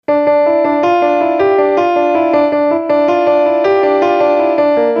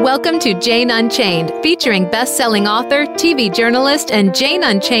Welcome to Jane Unchained, featuring best-selling author, TV journalist, and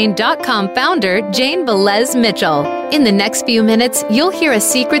JaneUnchained.com founder, Jane Velez Mitchell. In the next few minutes, you'll hear a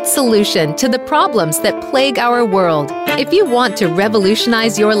secret solution to the problems that plague our world. If you want to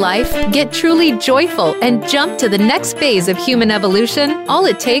revolutionize your life, get truly joyful, and jump to the next phase of human evolution, all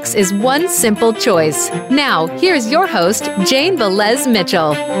it takes is one simple choice. Now, here's your host, Jane Velez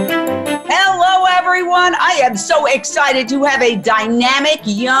Mitchell. Hello, everyone. I am so excited to have a dynamic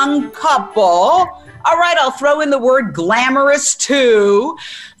young couple. All right, I'll throw in the word glamorous too,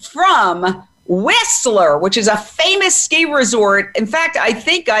 from Whistler, which is a famous ski resort. In fact, I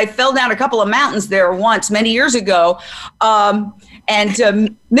think I fell down a couple of mountains there once many years ago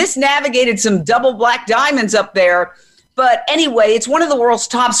and misnavigated some double black diamonds up there. But anyway, it's one of the world's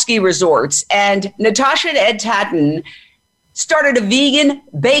top ski resorts. And Natasha and Ed Tatton started a vegan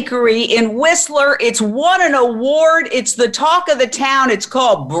bakery in Whistler. It's won an award. It's the talk of the town. It's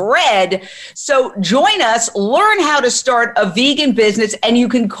called BReD. So join us, learn how to start a vegan business, and you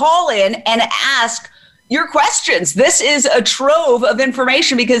can call in and ask your questions. This is a trove of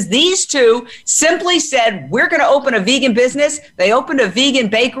information because these two simply said, we're going to open a vegan business. They opened a vegan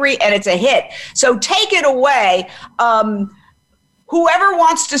bakery, and it's a hit. So take it away. Whoever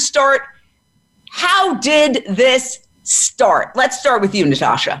wants to start, how did this start? Let's start with you,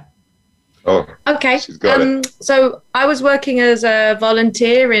 Natasha. Oh, okay. So I was working as a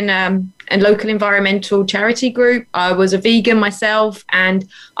volunteer in a local environmental charity group. I was a vegan myself, and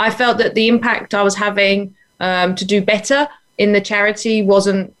I felt that the impact I was having to do better in the charity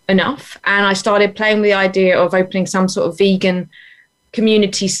wasn't enough. And I started playing with the idea of opening some sort of vegan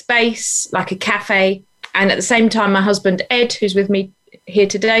community space, like a cafe. And at the same time, my husband, Ed, who's with me here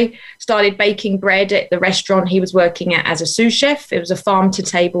today, started baking bread at the restaurant he was working at as a sous chef. It was a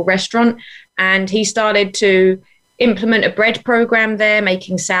farm-to-table restaurant, and he started to implement a bread program there,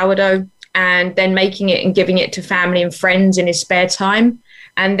 making sourdough, and then making it and giving it to family and friends in his spare time,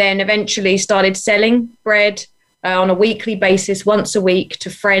 and then eventually started selling bread on a weekly basis, once a week, to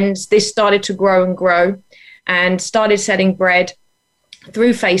friends. This started to grow and grow, and started selling bread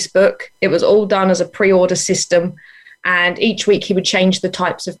through Facebook. It was all done as a pre-order system. And each week he would change the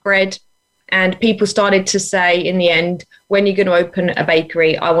types of bread. And people started to say in the end, when you're going to open a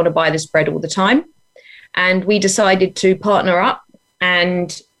bakery, I want to buy this bread all the time. And we decided to partner up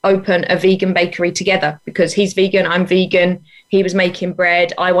and open a vegan bakery together because he's vegan, I'm vegan. He was making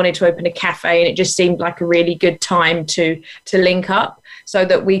bread. I wanted to open a cafe, and it just seemed like a really good time to link up so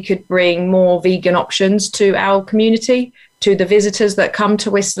that we could bring more vegan options to our community, to the visitors that come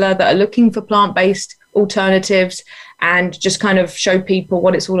to Whistler that are looking for plant-based alternatives, and just kind of show people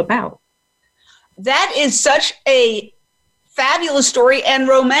what it's all about. That is such a fabulous story and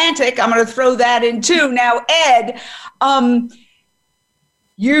romantic. I'm going to throw that in too. Now, Ed,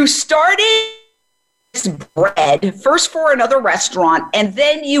 you started this bread first for another restaurant, and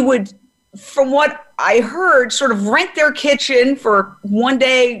then you would, from what I heard, sort of rent their kitchen for one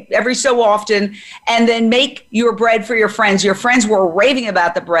day every so often and then make your bread for your friends. Your friends were raving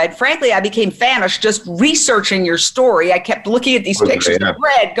about the bread. Frankly, I became famished just researching your story. I kept looking at these pictures of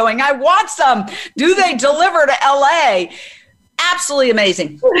bread going, I want some. Do they deliver to LA? Absolutely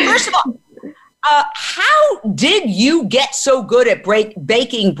amazing. First of all, how did you get so good at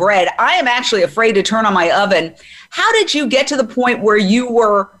baking bread? I am actually afraid to turn on my oven. How did you get to the point where you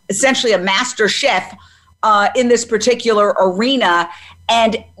were essentially a master chef in this particular arena?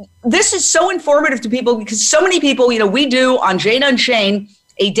 And this is so informative to people because so many people, we do on Jane Unchained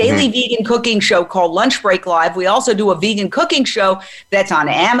a daily vegan cooking show called Lunch Break Live. We also do a vegan cooking show that's on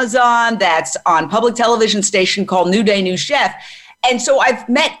Amazon, that's on public television station called New Day New Chef. And so I've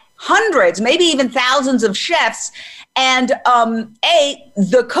met hundreds, maybe even thousands of chefs. And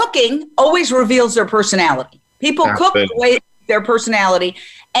the cooking always reveals their personality. People cook the way their personality.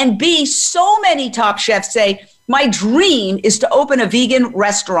 And B, so many top chefs say, my dream is to open a vegan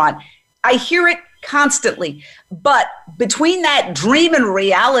restaurant. I hear it constantly. But between that dream and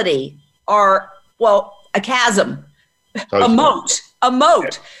reality are, a chasm, a moat.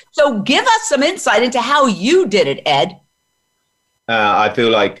 So give us some insight into how you did it, Ed. I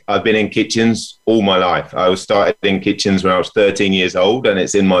feel like I've been in kitchens all my life. I started in kitchens when I was 13 years old, and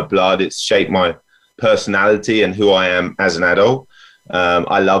it's in my blood. It's shaped my personality and who I am as an adult.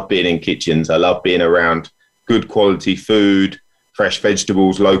 I love being in kitchens. I love being around good quality food, fresh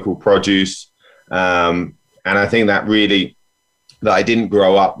vegetables, local produce. And I think that I didn't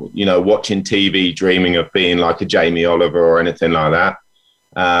grow up, watching TV, dreaming of being like a Jamie Oliver or anything like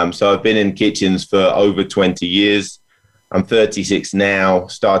that. So I've been in kitchens for over 20 years. I'm 36 now,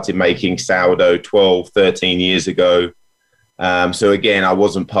 started making sourdough 12, 13 years ago. So again, I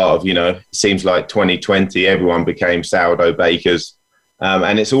wasn't part of, it seems like 2020, everyone became sourdough bakers.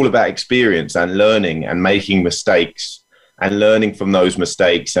 And it's all about experience and learning and making mistakes and learning from those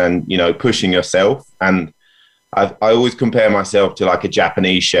mistakes and, pushing yourself. And I always compare myself to like a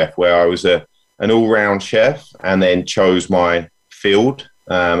Japanese chef where I was an all-round chef and then chose my field.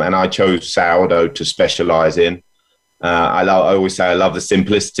 And I chose sourdough to specialize in. I always say I love the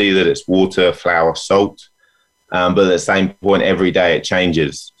simplicity that it's water, flour, salt. But at the same point, every day it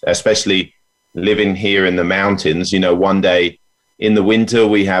changes, especially living here in the mountains. One day in the winter,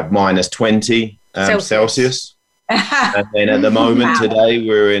 we have minus 20 Celsius. And then at the moment today,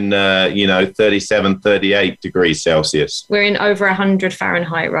 we're in, 37, 38 degrees Celsius. We're in over 100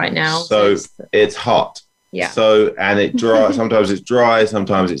 Fahrenheit right now. So it's hot. Yeah. So, and it dry, sometimes it's dry,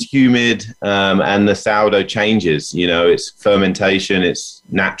 sometimes it's humid, and the sourdough changes, it's fermentation, it's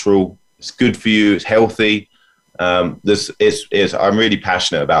natural, it's good for you, it's healthy. I'm really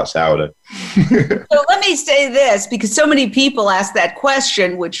passionate about sourdough. So let me say this, because so many people ask that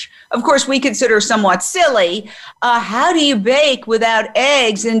question, which of course we consider somewhat silly. How do you bake without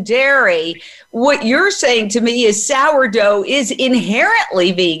eggs and dairy? What you're saying to me is sourdough is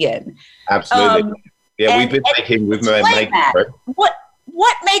inherently vegan. Absolutely. Yeah, we've been making bread.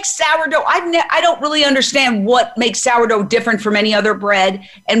 What makes sourdough? I don't really understand what makes sourdough different from any other bread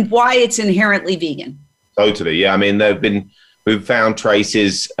and why it's inherently vegan. Totally. Yeah. I mean, we've found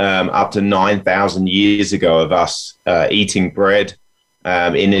traces up to 9,000 years ago of us eating bread.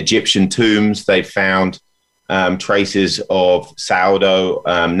 In Egyptian tombs, they found traces of sourdough,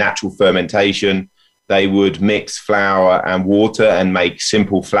 natural fermentation. They would mix flour and water and make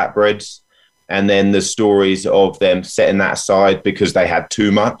simple flatbreads. And then the stories of them setting that aside because they had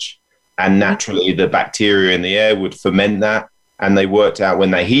too much. And naturally, the bacteria in the air would ferment that. And they worked out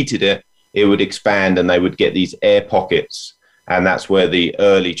when they heated it, it would expand and they would get these air pockets. And that's where the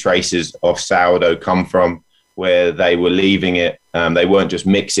early traces of sourdough come from, where they were leaving it. They weren't just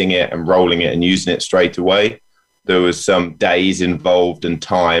mixing it and rolling it and using it straight away. There was some days involved and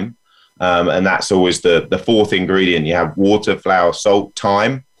time. And that's always the fourth ingredient. You have water, flour, salt,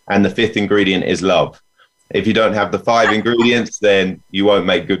 time. And the fifth ingredient is love. If you don't have the 5 ingredients, then you won't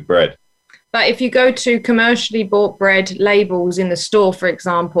make good bread. But if you go to commercially bought bread labels in the store, for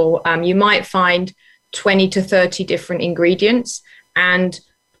example, you might find 20 to 30 different ingredients. And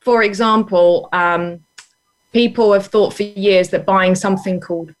for example, people have thought for years that buying something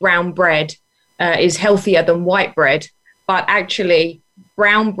called brown bread is healthier than white bread. But actually,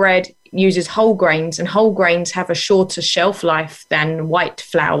 brown bread uses whole grains, and whole grains have a shorter shelf life than white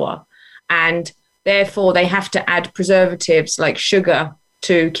flour. And therefore, they have to add preservatives like sugar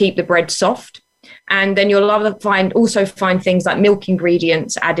to keep the bread soft. And then you'll also find things like milk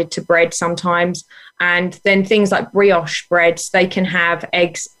ingredients added to bread sometimes. And then things like brioche breads, they can have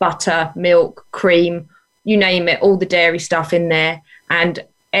eggs, butter, milk, cream, you name it, all the dairy stuff in there. And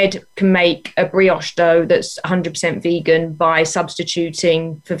Ed can make a brioche dough that's 100% vegan by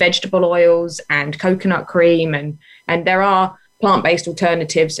substituting for vegetable oils and coconut cream. And there are plant-based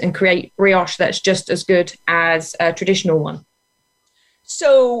alternatives, and create brioche that's just as good as a traditional one.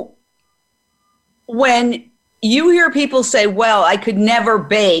 So when you hear people say, well, I could never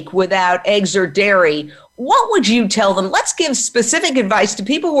bake without eggs or dairy, what would you tell them? Let's give specific advice to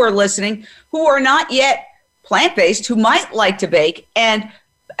people who are listening, who are not yet plant-based, who might like to bake. And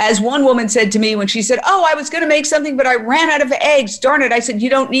as one woman said to me when she said, oh, I was going to make something, but I ran out of eggs. Darn it. I said, you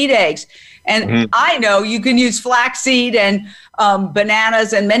don't need eggs. And I know you can use flaxseed and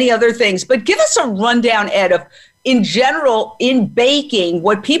bananas and many other things. But give us a rundown, Ed, of, in general, in baking,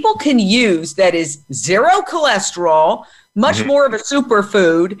 what people can use that is zero cholesterol, much more of a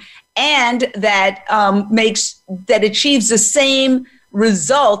superfood, and that that achieves the same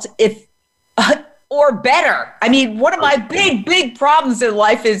result if or better. I mean, one of my big problems in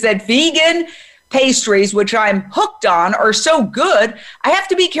life is that vegan pastries, which I'm hooked on, are so good, I have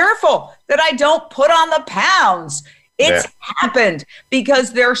to be careful that I don't put on the pounds. It's happened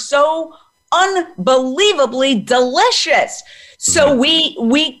because they're so unbelievably delicious. So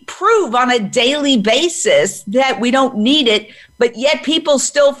we prove on a daily basis that we don't need it, but yet people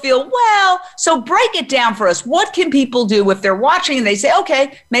still feel, well, so break it down for us. What can people do if they're watching and they say,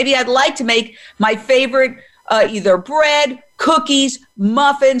 okay, maybe I'd like to make my favorite either bread, cookies,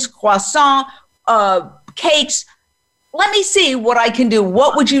 muffins, croissant, cakes. Let me see what I can do.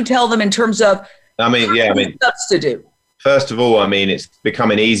 What would you tell them in terms of substitute? First of all, I mean, it's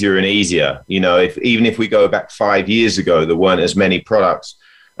becoming easier and easier. You know, even if we go back 5 years ago, there weren't as many products,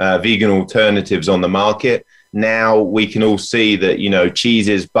 vegan alternatives on the market. Now we can all see that, you know,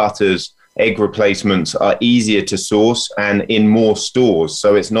 cheeses, butters, egg replacements are easier to source and in more stores.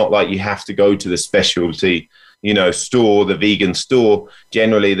 So it's not like you have to go to the specialty, store, the vegan store.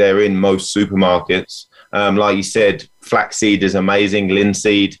 Generally, they're in most supermarkets. Like you said, flaxseed is amazing.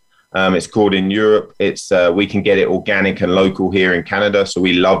 Linseed, it's called in Europe. We can get it organic and local here in Canada, so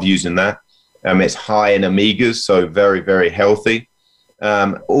we love using that. It's high in omegas, so very, very healthy.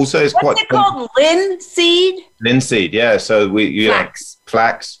 Also, it's What's it called? Linseed? Linseed, yeah. So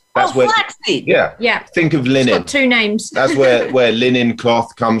flax. That's where flaxseed. Yeah. Think of linen. It's got two names. That's where linen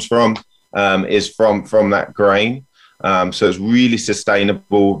cloth comes from. Is from that grain. So it's really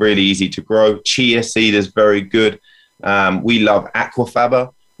sustainable, really easy to grow. Chia seed is very good. We love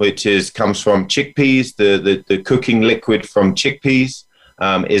aquafaba, which comes from chickpeas. The cooking liquid from chickpeas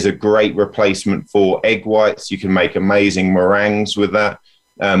is a great replacement for egg whites. You can make amazing meringues with that,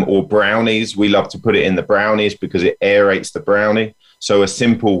 or brownies. We love to put it in the brownies because it aerates the brownie. So a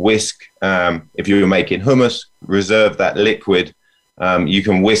simple whisk, if you were making hummus, reserve that liquid. You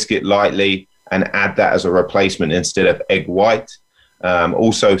can whisk it lightly and add that as a replacement instead of egg white.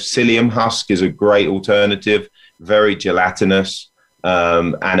 Also, psyllium husk is a great alternative, very gelatinous,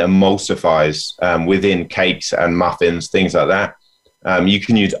 and emulsifies within cakes and muffins, things like that. You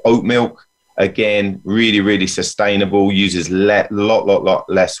can use oat milk, again, really, really sustainable, uses lot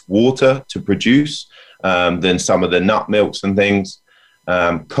less water to produce than some of the nut milks and things.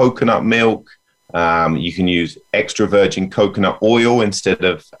 Coconut milk. You can use extra virgin coconut oil instead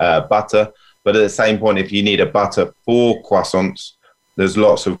of butter. But at the same point, if you need a butter for croissants, there's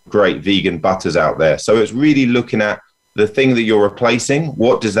lots of great vegan butters out there. So it's really looking at the thing that you're replacing.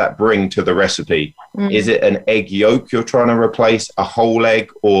 What does that bring to the recipe? Is it an egg yolk you're trying to replace, a whole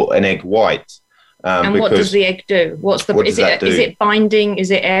egg, or an egg white? And what does the egg do? Is it binding?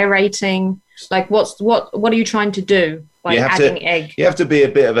 Is it aerating? Like what are you trying to do? By adding egg. You have to be a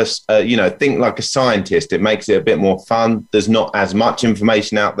bit of think like a scientist. It makes it a bit more fun. There's not as much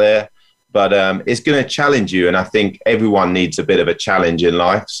information out there, but it's going to challenge you. And I think everyone needs a bit of a challenge in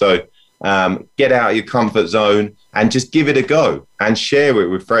life. So get out of your comfort zone and just give it a go and share it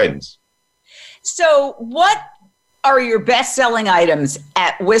with friends. So what are your best-selling items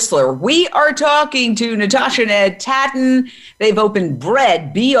at Whistler? We are talking to Natasha and Ed Tatton. They've opened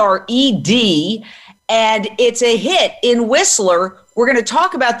BReD, BReD, and it's a hit in Whistler. We're going to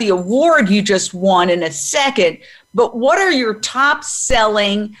talk about the award you just won in a second, but what are your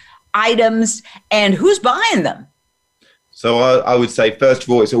top-selling items and who's buying them? So I would say, first of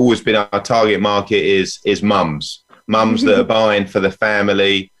all, it's always been our target market is mums that are buying for the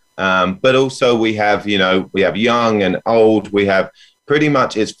family. But also we have young and old. We have pretty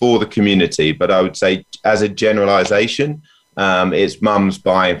much it's for the community. But I would say as a generalization, it's mums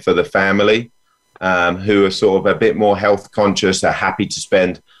buying for the family who are sort of a bit more health conscious, are happy to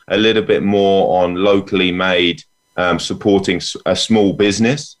spend a little bit more on locally made, supporting a small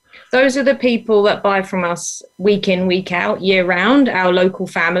business. Those are the people that buy from us week in, week out, year round, our local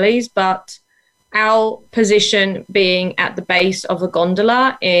families. But our position being at the base of a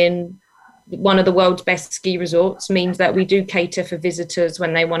gondola in one of the world's best ski resorts means that we do cater for visitors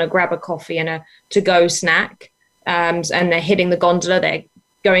when they want to grab a coffee and a to-go snack. And they're hitting the gondola, they're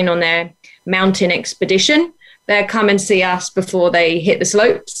going on their mountain expedition. They'll come and see us before they hit the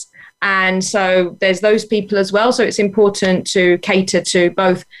slopes. And so there's those people as well. So it's important to cater to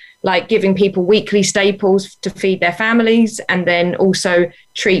both like giving people weekly staples to feed their families, and then also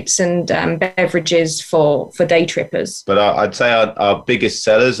treats and beverages for day trippers. But I'd say our biggest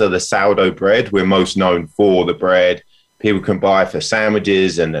sellers are the sourdough bread. We're most known for the bread. People can buy for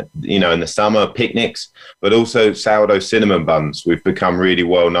sandwiches and, in the summer, picnics, but also sourdough cinnamon buns. We've become really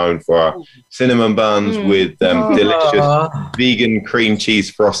well known for our cinnamon buns with delicious vegan cream cheese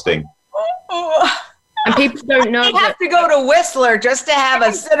frosting. And people don't know. You have to go to Whistler just to have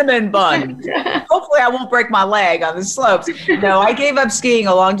a cinnamon bun. Hopefully I won't break my leg on the slopes. No, I gave up skiing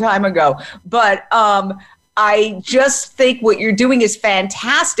a long time ago. But I just think what you're doing is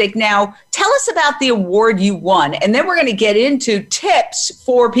fantastic. Now, tell us about the award you won. And then we're going to get into tips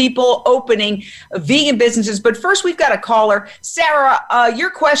for people opening vegan businesses. But first, we've got a caller. Sarah, your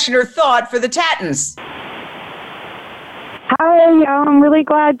question or thought for the Tattons. Hi, I'm really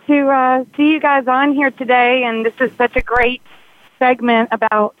glad to see you guys on here today, and this is such a great segment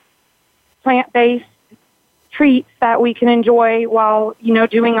about plant-based treats that we can enjoy while,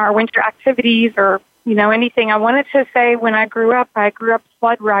 doing our winter activities or, anything. I wanted to say when I grew up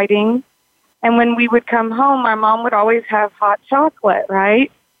sled riding, and when we would come home, my mom would always have hot chocolate,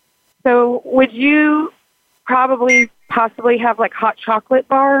 right? So would you possibly have like hot chocolate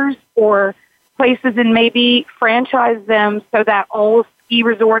bars or places and maybe franchise them so that all ski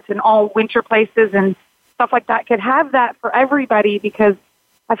resorts and all winter places and stuff like that could have that for everybody, because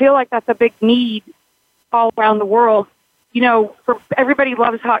I feel like that's a big need all around the world. You know, for everybody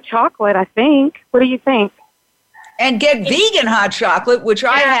loves hot chocolate, I think. What do you think? And get vegan hot chocolate, which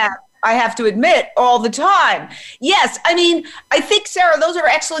I have to admit, all the time. Yes, I mean, I think, Sarah, those are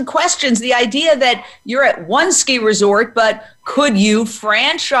excellent questions. The idea that you're at one ski resort, but could you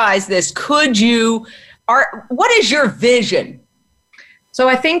franchise this? What is your vision? So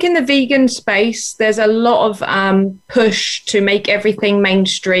I think in the vegan space, there's a lot of push to make everything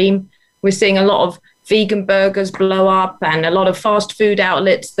mainstream. We're seeing a lot of vegan burgers blow up, and a lot of fast food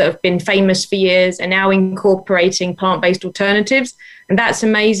outlets that have been famous for years are now incorporating plant-based alternatives. And that's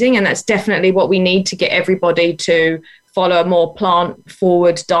amazing. And that's definitely what we need to get everybody to follow a more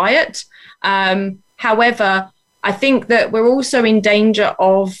plant-forward diet. However, I think that we're also in danger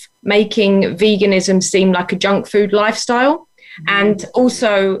of making veganism seem like a junk food lifestyle. And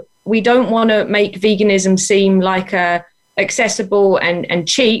also, we don't want to make veganism seem like accessible and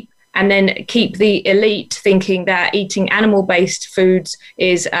cheap, and then keep the elite thinking that eating animal-based foods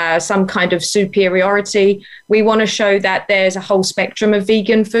is some kind of superiority. We want to show that there's a whole spectrum of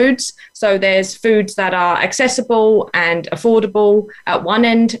vegan foods. So there's foods that are accessible and affordable at one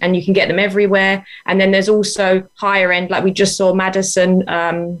end, and you can get them everywhere. And then there's also higher end, like we just saw Madison,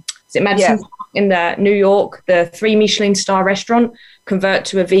 is it Madison? Yeah. In the New York, the 3 Michelin star restaurant convert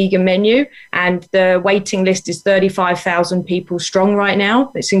to a vegan menu, and the waiting list is 35,000 people strong right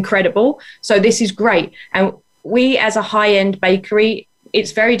now. It's incredible. So this is great. And we, as a high-end bakery,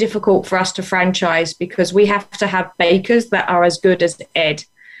 it's very difficult for us to franchise because we have to have bakers that are as good as Ed.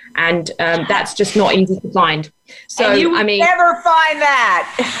 And that's just not easy to find. So, and you never find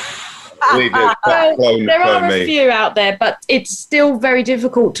that. There are a few out there, but it's still very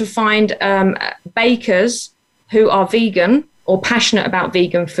difficult to find bakers who are vegan or passionate about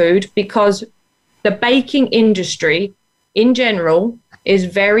vegan food, because the baking industry in general is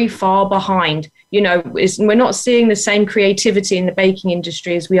very far behind. You know, we're not seeing the same creativity in the baking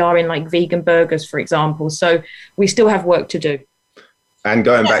industry as we are in like vegan burgers, for example. So we still have work to do. And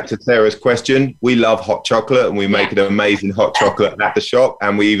going back to Sarah's question, we love hot chocolate, and we make an amazing hot chocolate at the shop.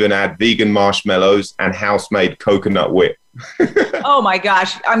 And we even add vegan marshmallows and house-made coconut whip. Oh, my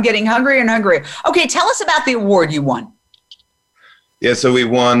gosh. I'm getting hungrier and hungrier. Okay, tell us about the award you won. Yeah, so we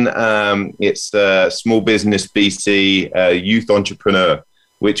won, it's Small Business BC Youth Entrepreneur,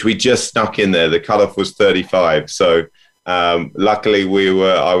 which we just snuck in there. The cutoff was 35. So luckily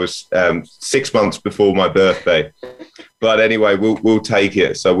I was 6 months before my birthday. But anyway, we'll take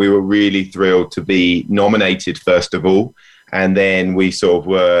it. So we were really thrilled to be nominated, first of all. And then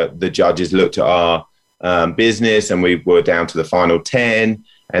the judges looked at our business, and we were down to the final 10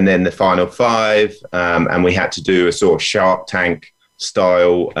 and then the final 5. And we had to do a sort of Shark Tank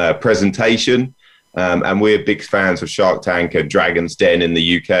style presentation. And we're big fans of Shark Tank and Dragon's Den in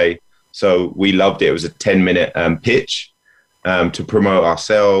the UK. So we loved it. It was a 10-minute pitch to promote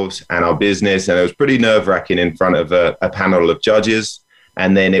ourselves and our business. And it was pretty nerve-wracking in front of a panel of judges.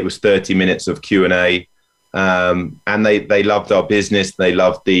 And then it was 30 minutes of Q&A. And they loved our business. They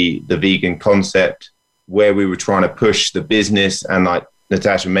loved the vegan concept, where we were trying to push the business and, like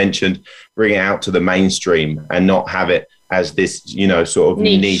Natasha mentioned, bring it out to the mainstream and not have it as this, sort of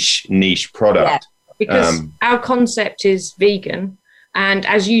niche product. Yeah, because our concept is vegan. And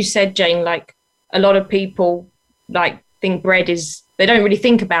as you said, Jane, like a lot of people think BReD they don't really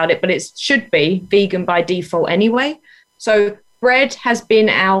think about it, but it should be vegan by default anyway. So BReD has been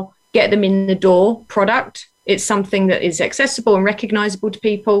our get them in the door product. It's something that is accessible and recognizable to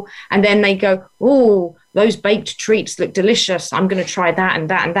people. And then they go, oh, those baked treats look delicious. I'm going to try that and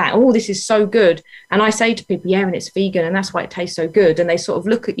that and that. Oh, this is so good. And I say to people, yeah, and it's vegan, and that's why it tastes so good. And they sort of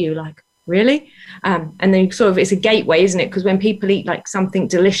look at you like, really? And then it's a gateway, isn't it? Because when people eat like something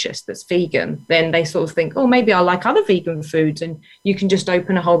delicious that's vegan, then they sort of think, oh, maybe I like other vegan foods. And you can just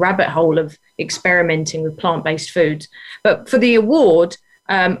open a whole rabbit hole of experimenting with plant-based foods. But for the award,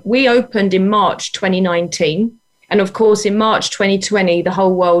 we opened in March 2019. And of course, in March 2020, the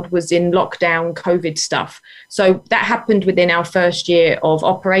whole world was in lockdown, COVID stuff. So that happened within our first year of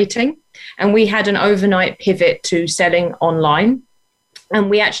operating. And we had an overnight pivot to selling online. And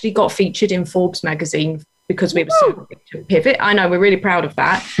we actually got featured in Forbes magazine because we were so quick to pivot. I know, we're really proud of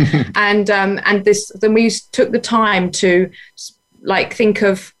that. And then we took the time to think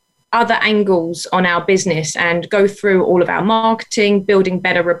of other angles on our business and go through all of our marketing, building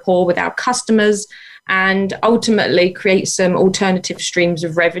better rapport with our customers, and ultimately create some alternative streams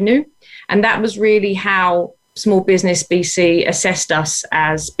of revenue. And that was really how Small Business BC assessed us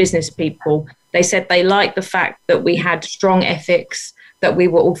as business people. They said they liked the fact that we had strong ethics, that we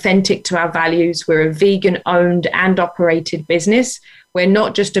were authentic to our values. We're a vegan owned and operated business. We're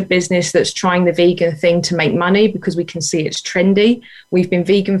not just a business that's trying the vegan thing to make money because we can see it's trendy. We've been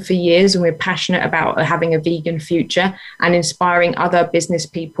vegan for years, and we're passionate about having a vegan future and inspiring other business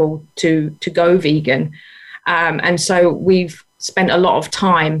people to go vegan. And so we've spent a lot of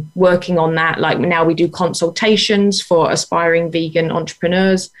time working on that. Like now we do consultations for aspiring vegan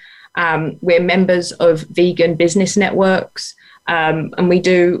entrepreneurs. We're members of vegan business networks, and we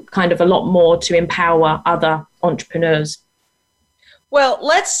do kind of a lot more to empower other entrepreneurs. Well,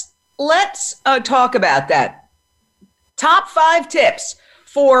 let's talk about that. Top 5 tips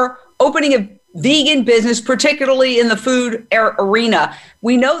for opening a vegan business, particularly in the food arena.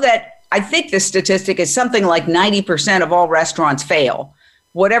 We know that, I think the statistic is something like 90% of all restaurants fail,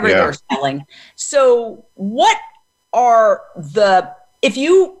 whatever they're selling. So what are if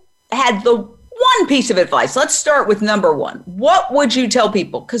you had the one piece of advice, let's start with number 1. What would you tell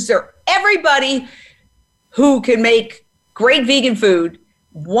people? Because everybody who can make great vegan food,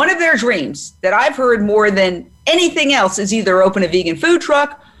 one of their dreams that I've heard more than anything else is either open a vegan food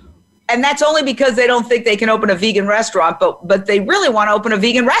truck, and that's only because they don't think they can open a vegan restaurant, but they really want to open a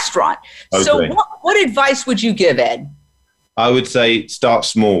vegan restaurant. Okay. So what advice would you give, Ed? I would say start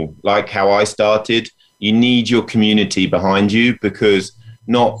small, like how I started. You need your community behind you, because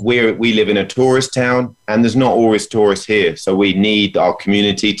we live in a tourist town and there's not always tourists here. So we need our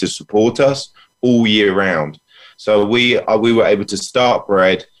community to support us all year round. So we were able to start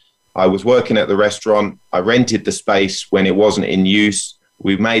BReD. I was working at the restaurant. I rented the space when it wasn't in use.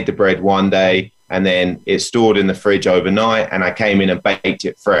 We made the bread one day, and then it's stored in the fridge overnight, and I came in and baked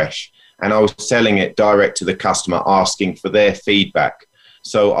it fresh. And I was selling it direct to the customer, asking for their feedback.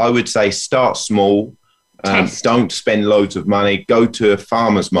 So I would say start small. Don't spend loads of money. Go to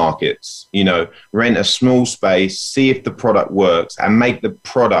farmers markets, rent a small space, see if the product works, and make the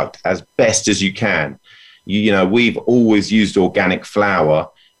product as best as you can. We've always used organic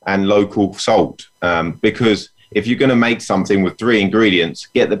flour and local salt, because if you're going to make something with 3 ingredients,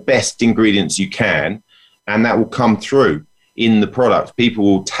 get the best ingredients you can, and that will come through in the product. People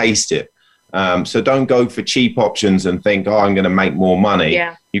will taste it. So don't go for cheap options and think, I'm going to make more money.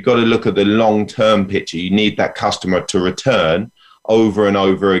 Yeah. You've got to look at the long-term picture. You need that customer to return over and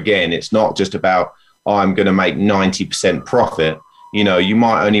over again. It's not just about, I'm going to make 90% profit. You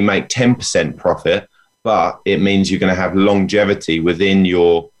might only make 10% profit, but it means you're going to have longevity within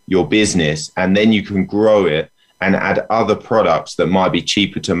your business, and then you can grow it and add other products that might be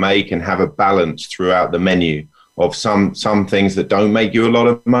cheaper to make and have a balance throughout the menu of some things that don't make you a lot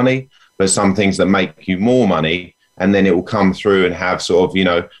of money, but some things that make you more money, and then it will come through and have sort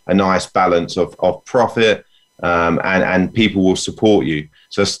of, a nice balance of profit, and people will support you.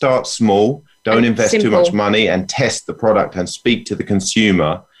 So start small, don't invest too much money, and test the product and speak to the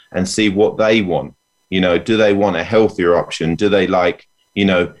consumer and see what they want. Do they want a healthier option? Do they like,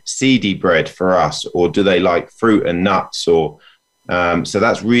 seedy bread for us, or do they like fruit and nuts? Or so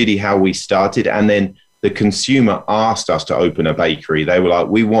that's really how we started. And then the consumer asked us to open a bakery. They were like,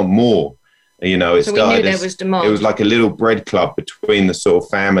 we want more. It so started. We knew there was demand. It was like a little bread club between the sort of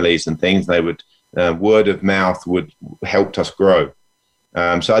families and things. They would word of mouth would helped us grow.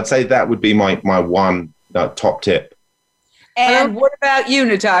 So I'd say that would be my one top tip. And what about you,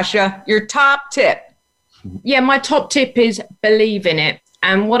 Natasha? Your top tip? Yeah, my top tip is believe in it.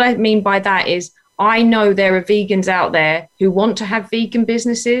 And what I mean by that is I know there are vegans out there who want to have vegan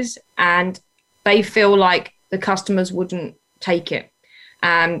businesses, and they feel like the customers wouldn't take it,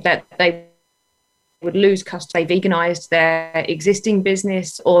 that they would lose customers, they veganized their existing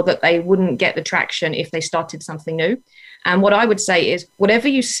business, or that they wouldn't get the traction if they started something new. And what I would say is, whatever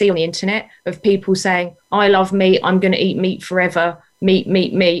you see on the internet of people saying, I love meat, I'm going to eat meat forever,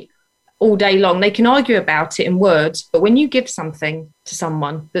 meat, all day long, they can argue about it in words. But when you give something to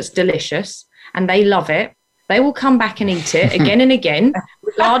someone that's delicious and they love it, they will come back and eat it again and again,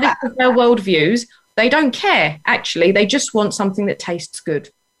 regardless of their worldviews. They don't care, actually. They just want something that tastes good.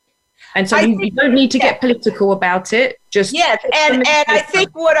 And so you don't need to get political about it. Just and I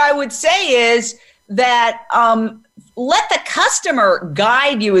think what I would say is that let the customer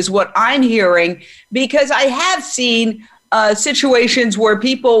guide you is what I'm hearing, because I have seen situations where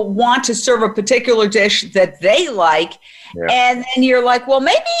people want to serve a particular dish that they like. Yeah. And then you're like, well,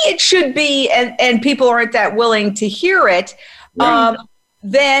 maybe it should be, and people aren't that willing to hear it. Right.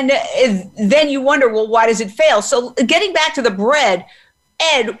 Then you wonder, well, why does it fail? So getting back to the bread,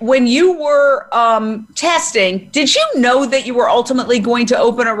 Ed, when you were testing, did you know that you were ultimately going to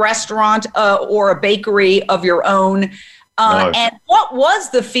open a restaurant or a bakery of your own? No. And what was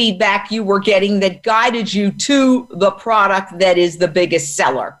the feedback you were getting that guided you to the product that is the biggest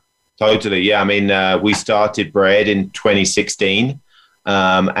seller? Totally. Yeah. I mean, we started BReD in 2016.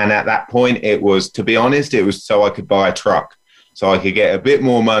 And at that point, it was, to be honest, it was so I could buy a truck, so I could get a bit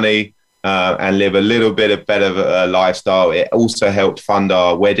more money and live a little bit of better lifestyle. It also helped fund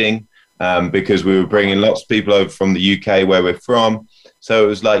our wedding because we were bringing lots of people over from the UK where we're from. So it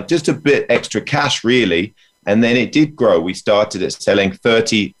was like just a bit extra cash, really. And then it did grow. We started at selling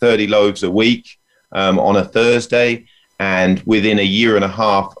 30 loaves a week on a Thursday. And within a year and a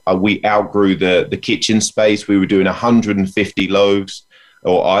half, we outgrew the kitchen space. We were doing 150 loaves,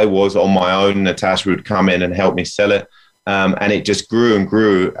 or I was on my own. Natasha would come in and help me sell it. And it just grew and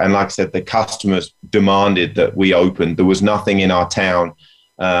grew. And like I said, the customers demanded that we opened. There was nothing in our town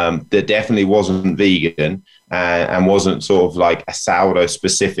that definitely wasn't vegan and wasn't sort of like a sourdough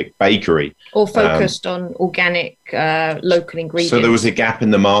specific bakery. Or focused on organic, local ingredients. So there was a gap in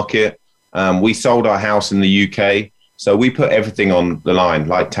the market. We sold our house in the UK. So we put everything on the line.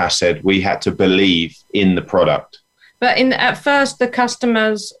 Like Tash said, we had to believe in the product. But at first, the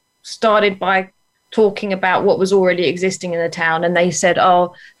customers started by talking about what was already existing in the town. And they said,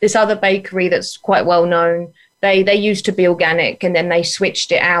 oh, this other bakery that's quite well known, they used to be organic, and then they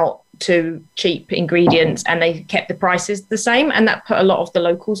switched it out to cheap ingredients, and they kept the prices the same. And that put a lot of the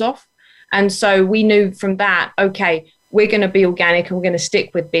locals off. And so we knew from that, okay, we're going to be organic, and we're going to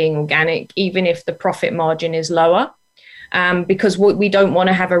stick with being organic, even if the profit margin is lower. Because we don't want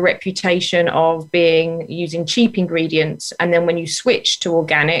to have a reputation of using cheap ingredients. And then when you switch to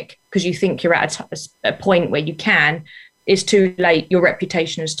organic, because you think you're at a point where you can, it's too late. Your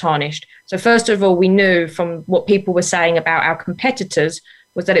reputation is tarnished. So first of all, we knew from what people were saying about our competitors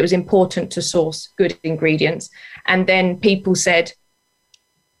was that it was important to source good ingredients. And then people said,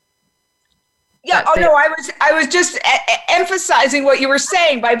 yeah. Oh, no, I was just emphasizing what you were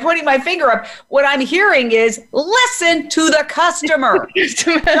saying by putting my finger up. What I'm hearing is listen to the customer.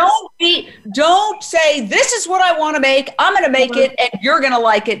 Don't say, this is what I want to make. I'm going to make it and you're going to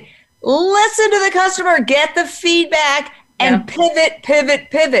like it. Listen to the customer, get the feedback, and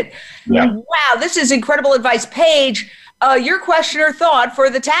pivot. Yeah. Wow, this is incredible advice. Paige, your question or thought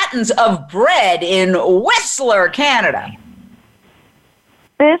for the Tattons of BReD in Whistler, Canada.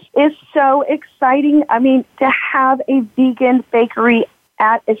 This is so exciting. I mean, to have a vegan bakery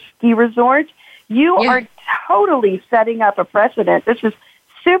at a ski resort, you are totally setting up a precedent. This is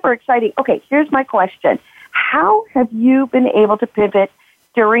super exciting. Okay, here's my question. How have you been able to pivot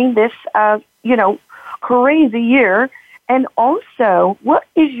during this, crazy year? And also, what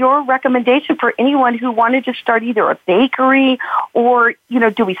is your recommendation for anyone who wanted to start either a bakery or,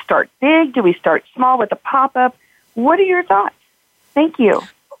 do we start big? Do we start small with a pop-up? What are your thoughts? Thank you.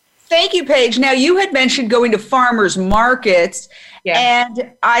 Thank you, Paige. Now, you had mentioned going to farmers markets,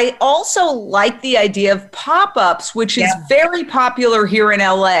 and I also like the idea of pop-ups, which is very popular here in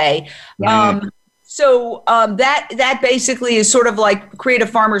LA. So that basically is sort of like create a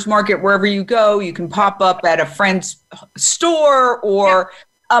farmer's market wherever you go. You can pop up at a friend's store or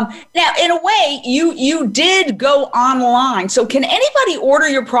now, in a way, you did go online. So can anybody order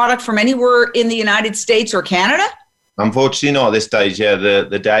your product from anywhere in the United States or Canada? Unfortunately, not at this stage. Yeah,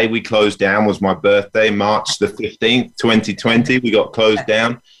 the day we closed down was my birthday, March the 15th, 2020. We got closed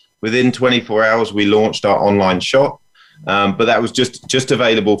down. Within 24 hours, we launched our online shop. But that was just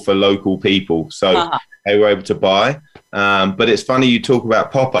available for local people. So they were able to buy. But it's funny you talk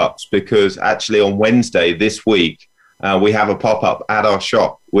about pop-ups, because actually on Wednesday this week, we have a pop-up at our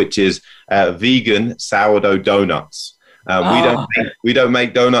shop, which is vegan sourdough donuts. We don't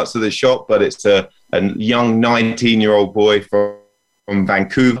make donuts at the shop, but it's a young 19-year-old boy from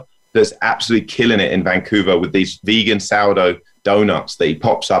Vancouver that's absolutely killing it in Vancouver with these vegan sourdough donuts that he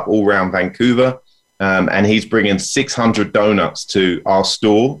pops up all around Vancouver. And he's bringing 600 donuts to our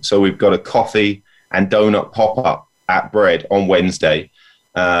store. So we've got a coffee and donut pop-up at BReD on Wednesday,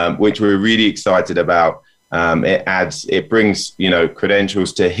 which we're really excited about. It brings,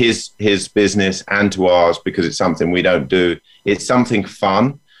 credentials to his business and to ours, because it's something we don't do. It's something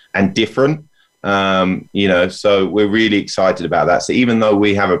fun and different. So we're really excited about that. So even though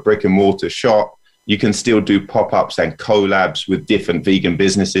we have a brick and mortar shop, you can still do pop-ups and collabs with different vegan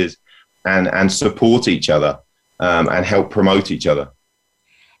businesses and support each other and help promote each other.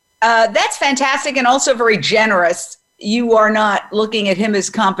 That's fantastic, and also very generous. You are not looking at him as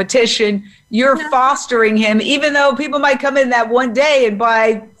competition. You're fostering him, even though people might come in that one day and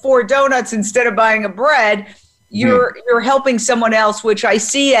buy 4 donuts instead of buying a BReD. You're helping someone else, which I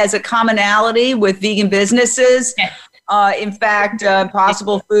see as a commonality with vegan businesses. In fact,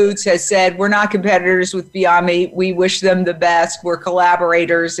 Impossible Foods has said, we're not competitors with Beyond Meat. We wish them the best. We're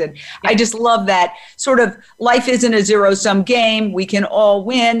collaborators. And I just love that sort of life isn't a zero-sum game. We can all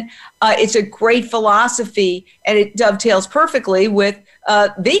win. It's a great philosophy, and it dovetails perfectly with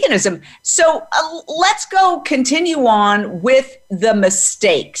veganism. So let's continue on with the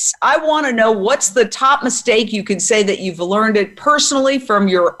mistakes. I want to know, what's the top mistake you can say that you've learned it personally from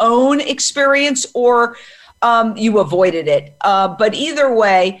your own experience, or you avoided it. But either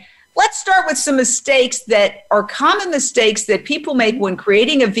way, let's start with some mistakes that are common mistakes that people make when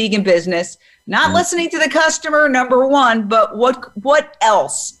creating a vegan business. Not listening to the customer, number one, but what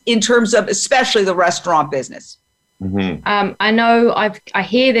else in terms of especially the restaurant business? I know I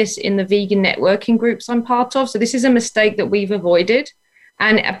hear this in the vegan networking groups I'm part of. So this is a mistake that we've avoided.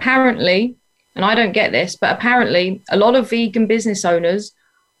 And apparently, and I don't get this, but apparently a lot of vegan business owners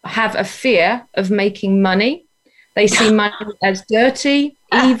have a fear of making money. They see money as dirty,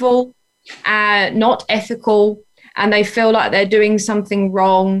 evil, not ethical, and they feel like they're doing something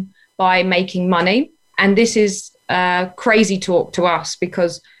wrong by making money. And this is crazy talk to us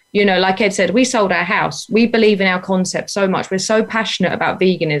because, you know, like Ed said, we sold our house. We believe in our concept so much. We're so passionate about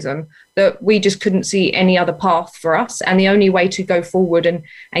veganism that we just couldn't see any other path for us. And the only way to go forward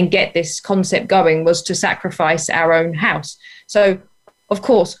and get this concept going was to sacrifice our own house. So, of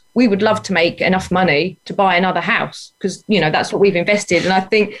course, we would love to make enough money to buy another house because, you know, that's what we've invested. And I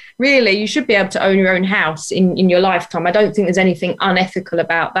think really you should be able to own your own house in your lifetime. I don't think there's anything unethical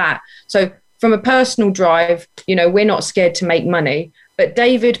about that. So from a personal drive, you know, we're not scared to make money. But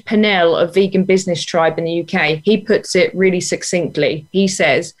David Pennell of Vegan Business Tribe in the UK, he puts it really succinctly. He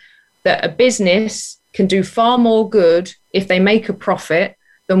says that a business can do far more good if they make a profit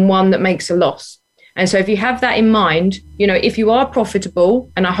than one that makes a loss. And so if you have that in mind, you know, if you are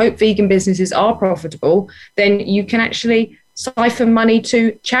profitable, and I hope vegan businesses are profitable, then you can actually siphon money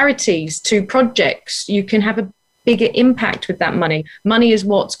to charities, to projects. You can have a bigger impact with that money. Money is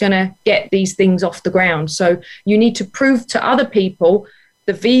what's going to get these things off the ground. So you need to prove to other people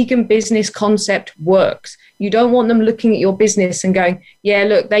the vegan business concept works. You don't want them looking at your business and going, yeah,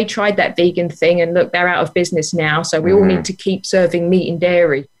 look, they tried that vegan thing and look, they're out of business now. So we all need to keep serving meat and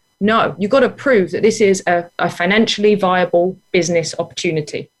dairy. No, you've got to prove that this is a financially viable business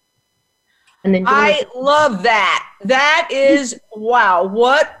opportunity. And then I love that. That is, wow,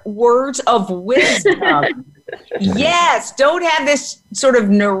 what words of wisdom. Yes, don't have this sort of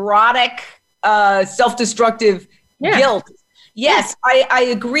neurotic, self-destructive guilt. Yes, I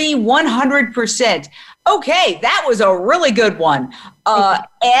agree 100%. Okay, that was a really good one.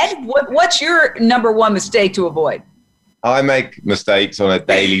 Ed, what's your number one mistake to avoid? I make mistakes on a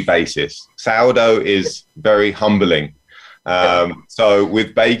daily basis. Sourdough is very humbling. So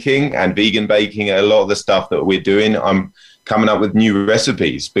with baking and vegan baking, a lot of the stuff that we're doing, I'm coming up with new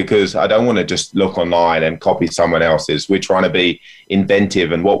recipes because I don't want to just look online and copy someone else's. We're trying to be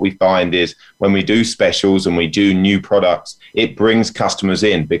inventive. And what we find is when we do specials and we do new products, it brings customers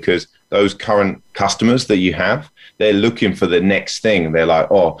in because those current customers that you have, they're looking for the next thing. They're like,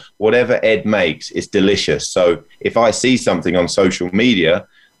 oh, whatever Ed makes is delicious. So if I see something on social media,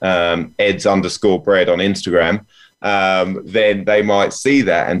 Eds_BReD on Instagram, then they might see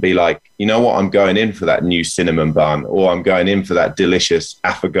that and be like, you know what, I'm going in for that new cinnamon bun, or I'm going in for that delicious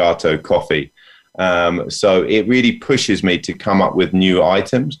affogato coffee. So it really pushes me to come up with new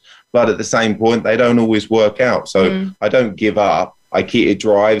items. But at the same point, they don't always work out. So I don't give up. It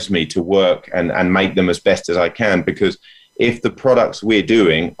drives me to work and make them as best as I can, because if the products we're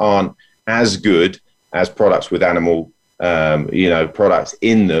doing aren't as good as products with animal, products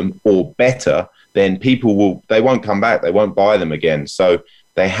in them or better, then people they won't come back. They won't buy them again. So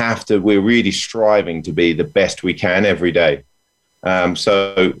we're really striving to be the best we can every day.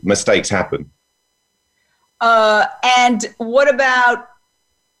 So mistakes happen. And what about,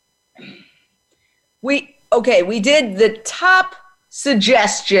 we did the top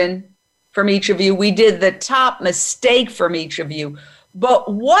suggestion from each of you. We did the top mistake from each of you.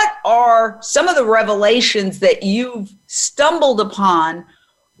 But what are some of the revelations that you've stumbled upon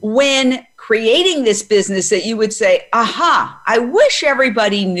when creating this business that you would say, aha, I wish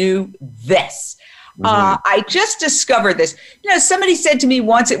everybody knew this. I just discovered this. Somebody said to me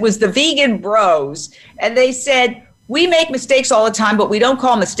once, it was the Vegan Bros, and they said, we make mistakes all the time, but we don't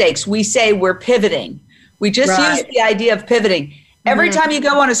call mistakes. We say we're pivoting. We just use the idea of pivoting. Every time you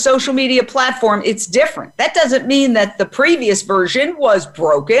go on a social media platform, it's different. That doesn't mean that the previous version was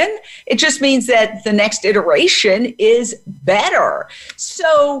broken. It just means that the next iteration is better.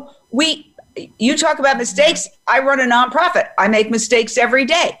 So you talk about mistakes. I run a nonprofit. I make mistakes every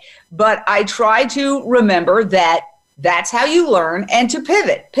day, but I try to remember that That's how you learn, and to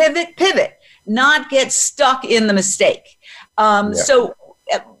pivot, not get stuck in the mistake. So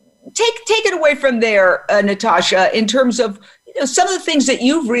take it away from there, Natasha, in terms of some of the things that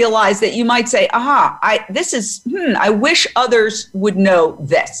you've realized that you might say, I wish others would know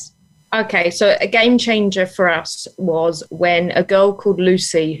this. Okay, so a game changer for us was when a girl called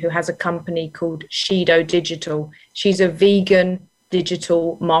Lucy, who has a company called Shido Digital, she's a vegan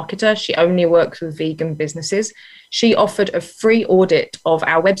digital marketer. She only works with vegan businesses. She offered a free audit of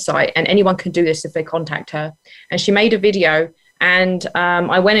our website, and anyone can do this if they contact her. And she made a video, and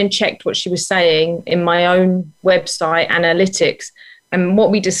I went and checked what she was saying in my own website analytics. And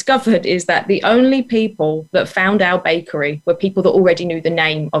what we discovered is that the only people that found our bakery were people that already knew the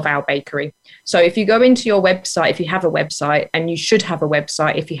name of our bakery. So if you go into your website, if you have a website, and you should have a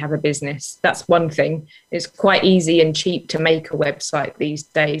website if you have a business, that's one thing. It's quite easy and cheap to make a website these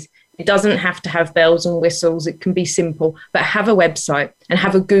days. It doesn't have to have bells and whistles. It can be simple, but have a website and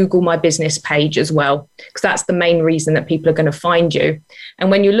have a Google My Business page as well, because that's the main reason that people are going to find you. And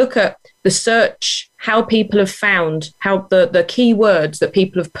when you look at the search, how people have found, how the keywords that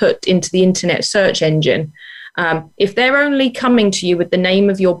people have put into the internet search engine, if they're only coming to you with the name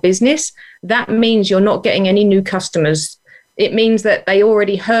of your business, that means you're not getting any new customers. It means that they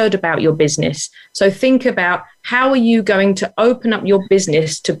already heard about your business. So think about, how are you going to open up your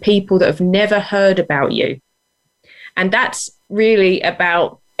business to people that have never heard about you? And that's really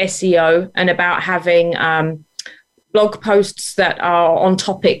about SEO and about having blog posts that are on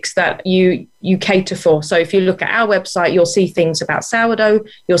topics that you cater for. So if you look at our website, you'll see things about sourdough,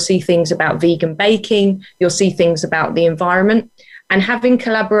 you'll see things about vegan baking, you'll see things about the environment. And having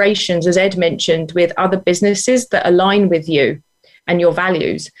collaborations, as Ed mentioned, with other businesses that align with you and your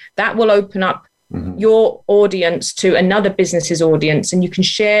values, that will open up your audience to another business's audience, and you can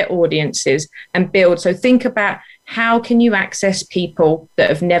share audiences and build. So think about, how can you access people that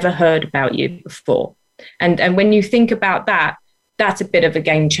have never heard about you before? And when you think about that, that's a bit of a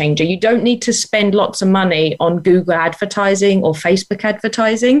game changer. You don't need to spend lots of money on Google advertising or Facebook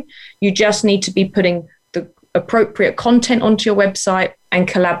advertising. You just need to be putting the appropriate content onto your website and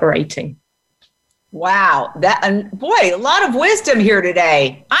collaborating. Wow. And boy, a lot of wisdom here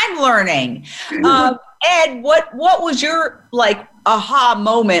today. I'm learning. Ed, what was your aha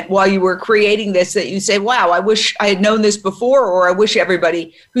moment while you were creating this, that you say, wow, I wish I had known this before, or I wish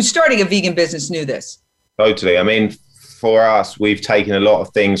everybody who's starting a vegan business knew this? Totally. I mean, for us, we've taken a lot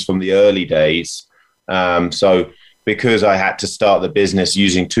of things from the early days. So because I had to start the business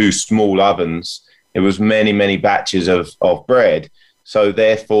using 2 small ovens, it was many, many batches of bread. So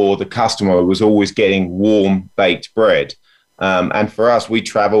therefore, the customer was always getting warm baked bread. And for us, we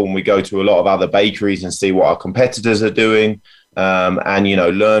travel and we go to a lot of other bakeries and see what our competitors are doing,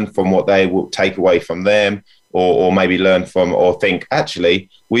 and, learn from what they will take away from them, or maybe learn from, or think, actually,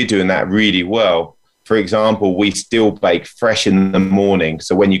 we're doing that really well. For example, we still bake fresh in the morning.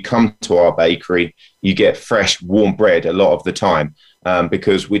 So when you come to our bakery, you get fresh, warm bread a lot of the time,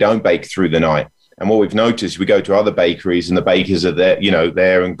 because we don't bake through the night. And what we've noticed, we go to other bakeries and the bakers are there,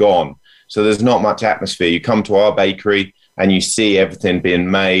 there and gone. So there's not much atmosphere. You come to our bakery and you see everything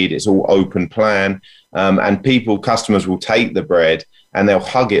being made. It's all open plan. And customers will take the bread and they'll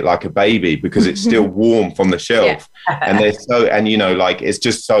hug it like a baby because it's still warm from the shelf. Yeah. And they're it's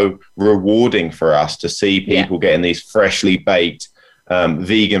just so rewarding for us to see people getting these freshly baked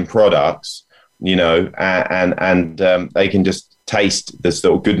vegan products, and they can just taste this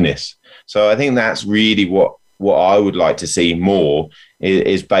little goodness. So I think that's really what I would like to see more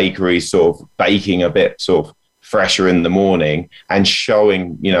is bakeries sort of baking a bit sort of fresher in the morning and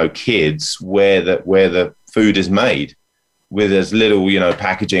showing, kids where the food is made with as little,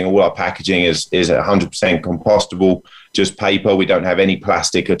 packaging. All our packaging is 100% compostable, just paper. We don't have any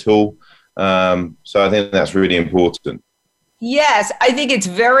plastic at all. So I think that's really important. Yes, I think it's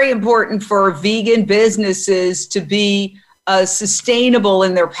very important for vegan businesses to be sustainable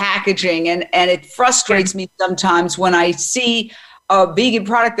in their packaging. And it frustrates me sometimes when I see a vegan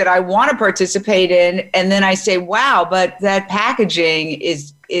product that I want to participate in, and then I say, wow, but that packaging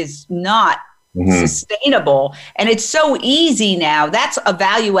is not sustainable. And it's so easy now. That's a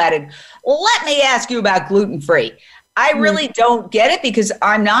value added. Let me ask you about gluten-free. I really don't get it because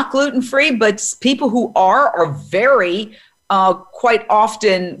I'm not gluten-free, but people who are very, quite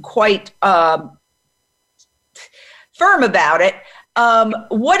often, quite firm about it.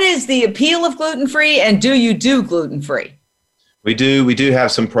 What is the appeal of gluten-free, and do you do gluten-free? We do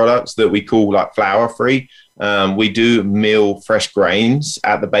have some products that we call like flour-free. We do mill fresh grains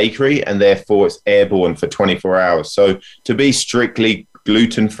at the bakery, and therefore it's airborne for 24 hours. So to be strictly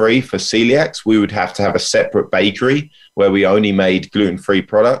gluten-free for celiacs, we would have to have a separate bakery where we only made gluten-free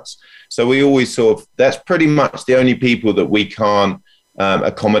products. So we always that's pretty much the only people that we can't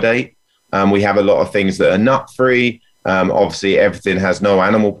accommodate. We have a lot of things that are nut-free. Obviously, everything has no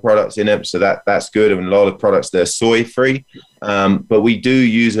animal products in it, so that's good. And a lot of products that are soy-free. But we do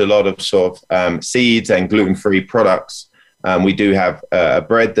use a lot of seeds and gluten-free products. We do have a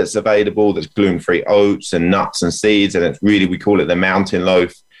bread that's available that's gluten-free oats and nuts and seeds, and we call it the mountain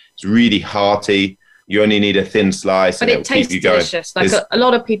loaf. It's really hearty. You only need a thin slice, but it tastes delicious. Like a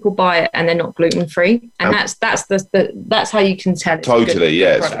lot of people buy it and they're not gluten-free, and that's how you can tell. It's totally,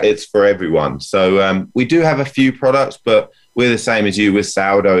 it's for everyone. So we do have a few products, but we're the same as you with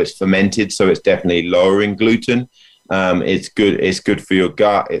sourdough. It's fermented, so it's definitely lower in gluten. It's good. It's good for your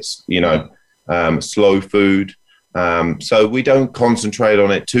gut. It's slow food. So we don't concentrate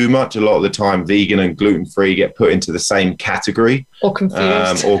on it too much. A lot of the time, vegan and gluten-free get put into the same category. Or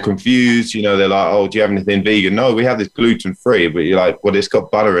confused. They're like, oh, do you have anything vegan? No, we have this gluten-free. But you're like, well, it's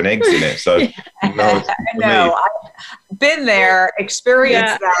got butter and eggs in it. So, no, I've been there,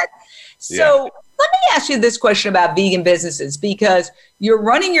 experienced that. So let me ask you this question about vegan businesses, because you're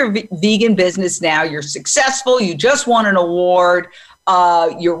running your vegan business now. You're successful. You just won an award.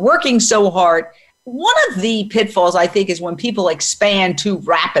 You're working so hard. One of the pitfalls, I think, is when people expand too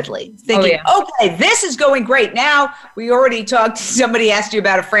rapidly, thinking, okay, this is going great. Now, we already talked, somebody asked you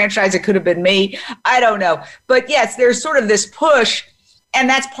about a franchise. It could have been me. I don't know. But yes, there's sort of this push, and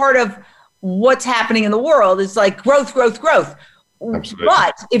that's part of what's happening in the world. It's like growth. Absolutely.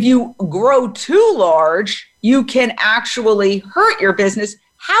 But if you grow too large, you can actually hurt your business.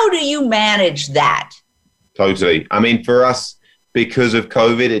 How do you manage that? Totally. I mean, for us, because of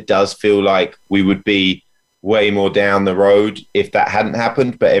COVID, it does feel like we would be way more down the road if that hadn't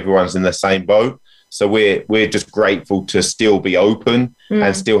happened, but everyone's in the same boat. So we're just grateful to still be open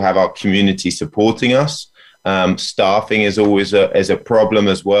and still have our community supporting us. Staffing is always a problem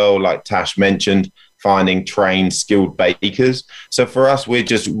as well, like Tash mentioned, finding trained, skilled bakers. So for us, we're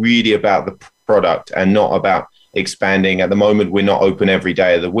just really about the product and not about expanding. At the moment, we're not open every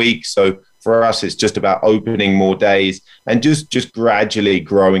day of the week. So for us, it's just about opening more days and just gradually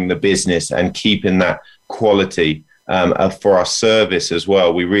growing the business and keeping that quality for our service as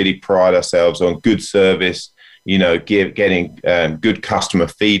well. We really pride ourselves on good service, getting good customer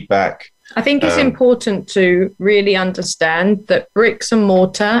feedback. I think it's important to really understand that bricks and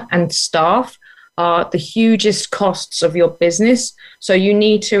mortar and staff are the hugest costs of your business. So you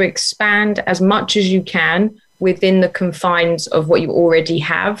need to expand as much as you can within the confines of what you already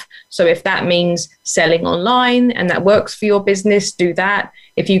have. So if that means selling online and that works for your business, do that.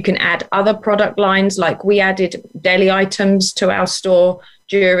 If you can add other product lines, like we added deli items to our store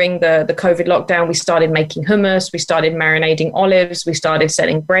during the COVID lockdown. We started making hummus, we started marinating olives, we started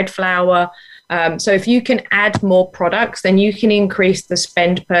selling bread flour. So if you can add more products, then you can increase the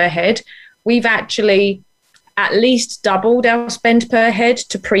spend per head. We've actually at least doubled our spend per head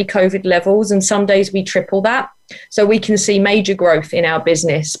to pre-COVID levels, and some days we triple that. So we can see major growth in our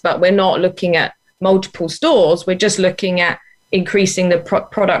business, but we're not looking at multiple stores. We're just looking at increasing the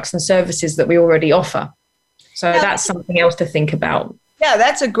products and services that we already offer. So that's something else to think about. Yeah,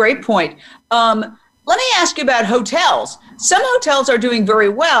 that's a great point. Let me ask you about hotels. Some hotels are doing very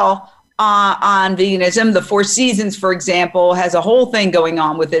well on veganism. The Four Seasons, for example, has a whole thing going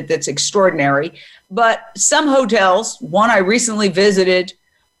on with it that's extraordinary. But some hotels, one I recently visited,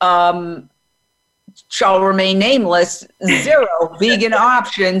 shall remain nameless, 0 vegan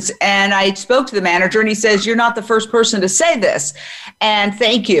options. And I spoke to the manager and he says, you're not the first person to say this. And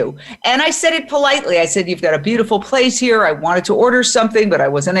thank you. And I said it politely. I said, you've got a beautiful place here. I wanted to order something, but I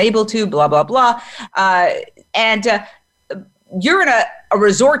wasn't able to, blah, blah, blah. You're in a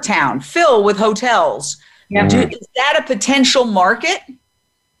resort town filled with hotels. Yep. Is that a potential market?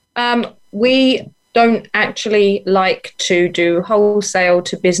 We don't actually like to do wholesale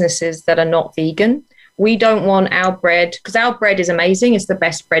to businesses that are not vegan. We don't want our bread, because our bread is amazing. It's the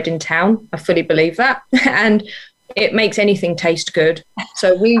best bread in town. I fully believe that. And it makes anything taste good.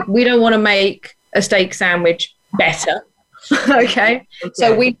 So we don't want to make a steak sandwich better. Okay.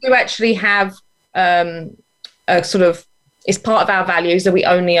 So we do actually have a sort of, it's part of our values that we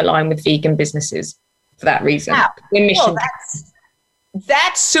only align with vegan businesses for that reason. Wow. We're mission. Well,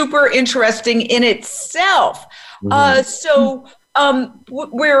 that's super interesting in itself. So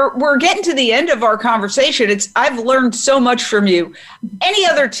we're getting to the end of our conversation. I've learned so much from you. Any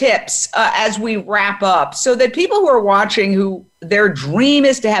other tips as we wrap up, so that people who are watching, who their dream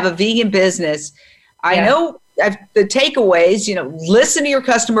is to have a vegan business, I know the takeaways, listen to your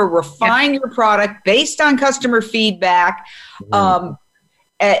customer, refine your product based on customer feedback,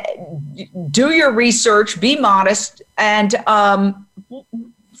 do your research, be modest, and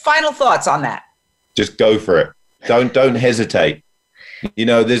final thoughts on that. Just go for it. Don't hesitate. You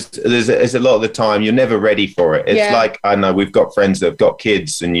know, there's a lot of the time you're never ready for it. It's like, I know we've got friends that have got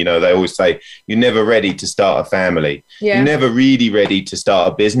kids, and, you know, they always say you're never ready to start a family. Yeah. You're never really ready to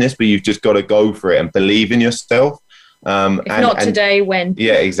start a business, but you've just got to go for it and believe in yourself. If not today, when?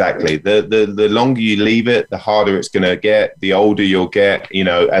 Yeah, exactly. The longer you leave it, the harder it's going to get, the older you'll get, you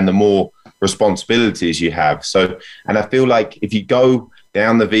know, and the more responsibilities you have. So, and I feel like if you go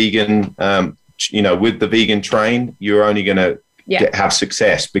down the vegan, you know, with the vegan train, you're only going to have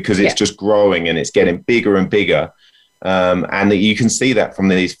success, because it's just growing and it's getting bigger and bigger. And that you can see that from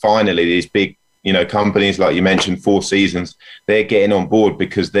these big, you know, companies like you mentioned, Four Seasons, they're getting on board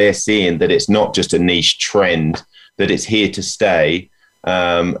because they're seeing that it's not just a niche trend, that it's here to stay.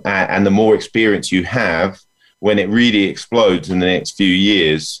 And the more experience you have, when it really explodes in the next few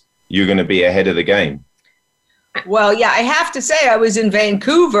years, you're going to be ahead of the game. Well, yeah, I have to say I was in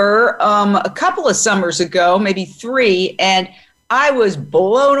Vancouver a couple of summers ago, maybe 3, and I was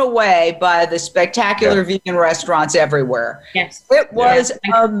blown away by the spectacular vegan restaurants everywhere. Yes. It was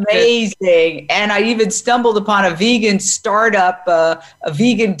amazing. And I even stumbled upon a vegan startup, a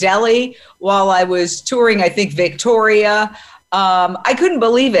vegan deli, while I was touring, I think, Victoria. I couldn't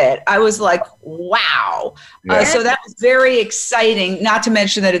believe it. I was like, wow. So that was very exciting, not to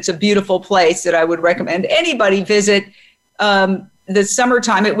mention that it's a beautiful place that I would recommend anybody visit the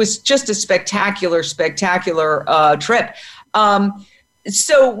summertime. It was just a spectacular trip.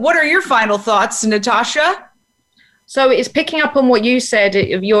 So what are your final thoughts, Natasha? So it's picking up on what you said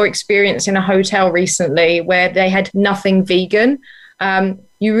of your experience in a hotel recently where they had nothing vegan.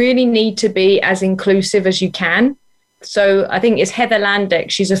 You really need to be as inclusive as you can. So I think it's Heather Landeck.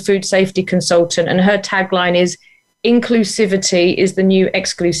 She's a food safety consultant, and her tagline is inclusivity is the new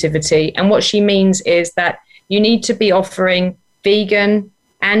exclusivity. And what she means is that you need to be offering vegan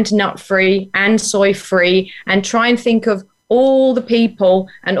and nut-free and soy-free, and try and think of all the people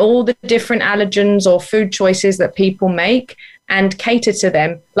and all the different allergens or food choices that people make and cater to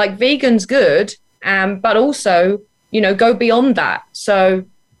them. Like, vegan's good, but also, you know, go beyond that. So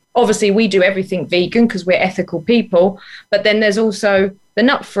obviously we do everything vegan because we're ethical people, but then there's also the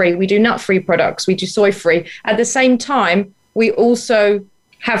nut-free. We do nut-free products, we do soy-free. At the same time, we also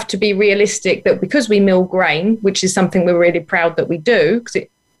have to be realistic that because we mill grain, which is something we're really proud that we do, because it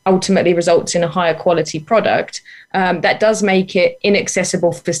ultimately results in a higher quality product, that does make it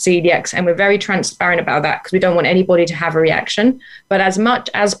inaccessible for celiacs. And we're very transparent about that because we don't want anybody to have a reaction. But as much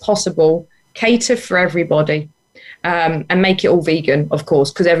as possible, cater for everybody. And make it all vegan, of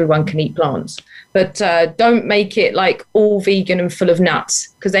course, because everyone can eat plants. But don't make it like all vegan and full of nuts,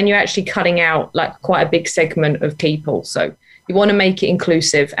 because then you're actually cutting out like quite a big segment of people. So you want to make it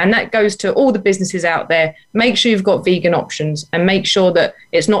inclusive. And that goes to all the businesses out there. Make sure you've got vegan options, and make sure that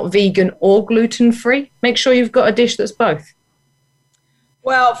it's not vegan or gluten-free. Make sure you've got a dish that's both.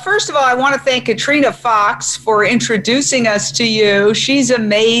 Well, first of all, I want to thank Katrina Fox for introducing us to you. She's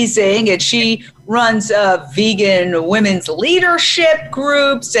amazing, and she runs vegan women's leadership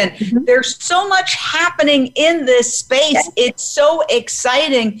groups, and there's so much happening in this space. It's so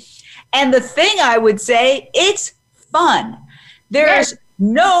exciting. And the thing I would say, it's fun. There's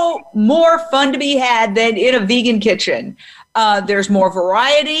no more fun to be had than in a vegan kitchen. There's more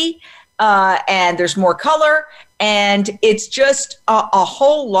variety, and there's more color, and it's just a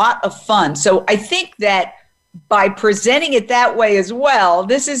whole lot of fun. So I think that by presenting it that way as well,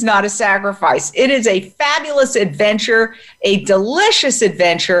 this is not a sacrifice. It is a fabulous adventure, a delicious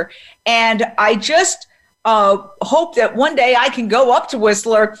adventure. And I just hope that one day I can go up to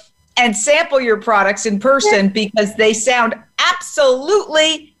Whistler and sample your products in person, because they sound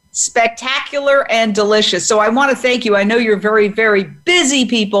absolutely spectacular and delicious. So I want to thank you. I know you're very, very busy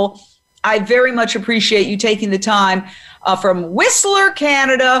people. I very much appreciate you taking the time from Whistler,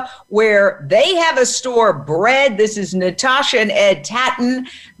 Canada, where they have a store, BReD. This is Natasha and Ed Tatton.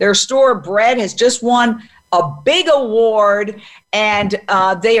 Their store, BReD, has just won a big award, and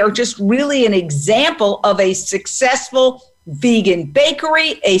they are just really an example of a successful vegan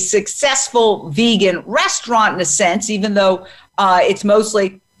bakery, a successful vegan restaurant in a sense, even though it's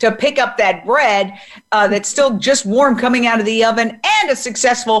mostly to pick up that bread that's still just warm coming out of the oven, and a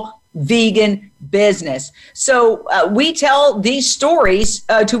successful vegan business. So we tell these stories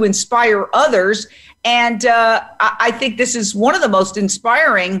to inspire others. And I think this is one of the most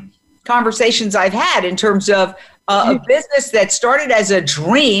inspiring conversations I've had in terms of a business that started as a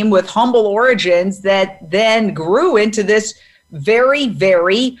dream with humble origins that then grew into this very,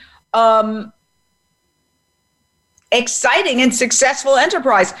 very exciting and successful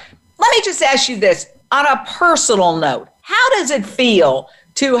enterprise. Let me just ask you this on a personal note. How does it feel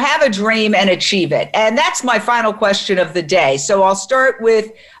to have a dream and achieve it? And that's my final question of the day. So I'll start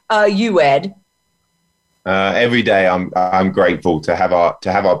with you, Ed. Every day I'm grateful to have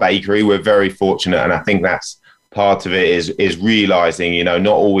our bakery. We're very fortunate, and I think that's part of it is realizing, you know,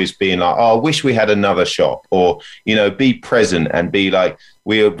 not always being like, oh, I wish we had another shop, or, you know, be present and be like,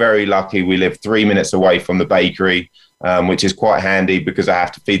 we are very lucky. We live 3 minutes away from the bakery, which is quite handy because I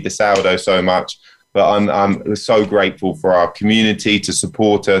have to feed the sourdough so much. But I'm so grateful for our community to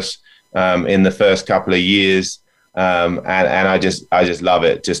support us in the first couple of years, and I just love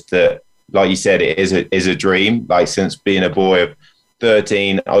it. Just that, like you said, it is a dream. Like, since being a boy of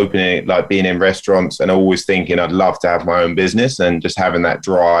 13, opening, like being in restaurants and always thinking I'd love to have my own business, and just having that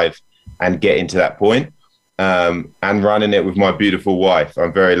drive and getting to that point, and running it with my beautiful wife.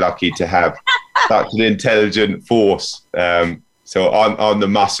 I'm very lucky to have such an intelligent force. So I'm the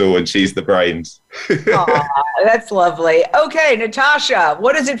muscle and she's the brains. Aw, that's lovely. Okay, Natasha,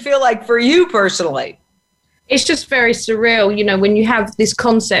 what does it feel like for you personally? It's just very surreal, you know, when you have this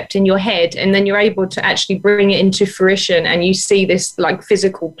concept in your head and then you're able to actually bring it into fruition, and you see this like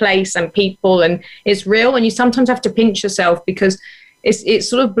physical place and people, and it's real, and you sometimes have to pinch yourself because it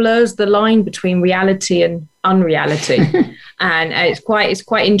sort of blurs the line between reality and unreality. and it's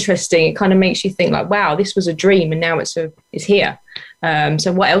quite interesting. It kind of makes you think like, wow, this was a dream and now it's here.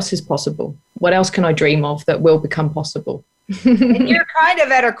 So what else is possible? What else can I dream of that will become possible? And you're kind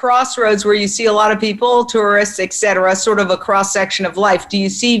of at a crossroads where you see a lot of people, tourists, et cetera, sort of a cross section of life. Do you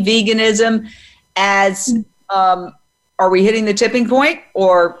see veganism as, are we hitting the tipping point,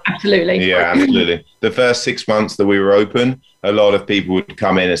 or? Absolutely. Yeah, absolutely. The first 6 months that we were open, a lot of people would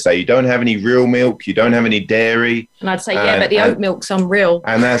come in and say, you don't have any real milk, you don't have any dairy. And I'd say, yeah, but the oat milk's unreal.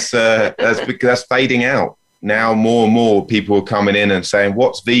 And that's because that's fading out. Now more and more people are coming in and saying,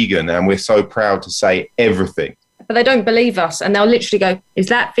 what's vegan? And we're so proud to say everything. But they don't believe us, and they'll literally go, is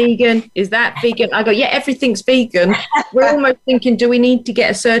that vegan? Is that vegan? I go, yeah, everything's vegan. We're almost thinking, do we need to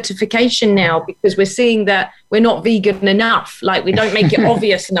get a certification now? Because we're seeing that we're not vegan enough. Like, we don't make it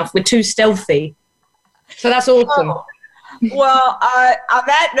obvious enough. We're too stealthy. So that's awesome. Oh. Well, on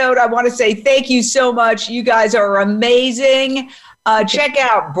that note, I want to say thank you so much. You guys are amazing. Check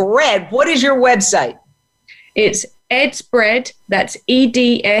out BReD. What is your website? It's Ed's BReD. That's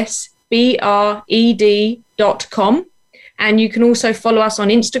EDSBRED.com. And you can also follow us on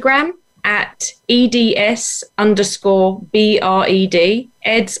Instagram at EDS_BRED,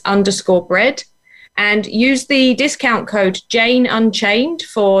 Eds_bread. And use the discount code Jane Unchained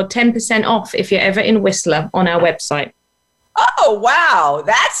for 10% off if you're ever in Whistler on our website. Oh, wow.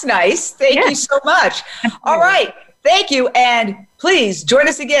 That's nice. Thank you so much. All right. Thank you. And please join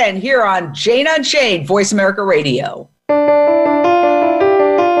us again here on Jane Unchained, Voice America Radio.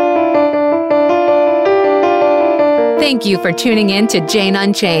 Thank you for tuning in to Jane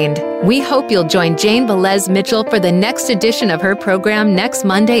Unchained. We hope you'll join Jane Velez Mitchell for the next edition of her program next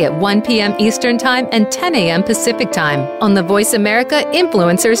Monday at 1 p.m. Eastern Time and 10 a.m. Pacific Time on the Voice America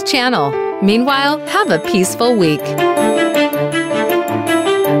Influencers channel. Meanwhile, have a peaceful week.